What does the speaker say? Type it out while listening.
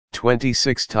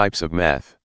26 types of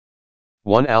math.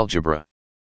 1 algebra,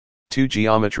 2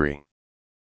 geometry,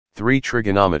 3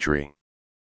 trigonometry,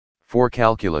 4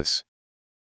 calculus,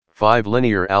 5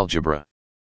 linear algebra,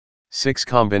 6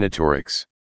 combinatorics,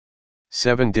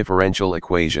 7 differential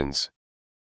equations,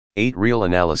 8 real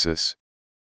analysis,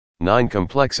 9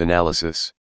 complex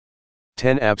analysis,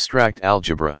 10 abstract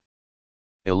algebra,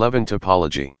 11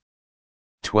 topology,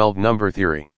 12 number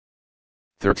theory,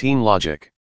 13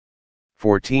 logic,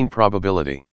 14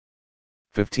 probability,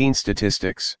 15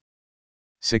 statistics,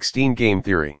 16 game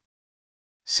theory,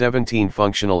 17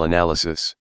 functional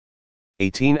analysis,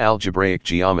 18 algebraic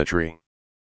geometry,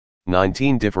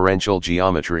 19 differential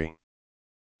geometry,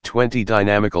 20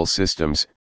 dynamical systems,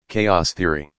 chaos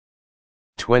theory,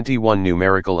 21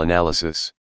 numerical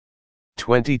analysis,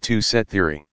 22 set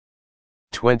theory,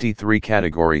 23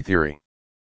 category theory,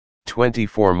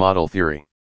 24 model theory,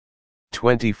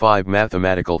 25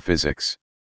 mathematical physics,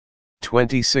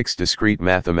 26 discrete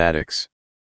mathematics.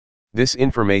 This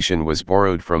information was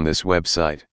borrowed from this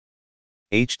website.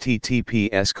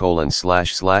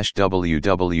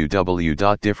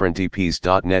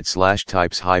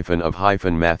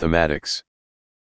 https://www.differenteps.net/types-of-mathematics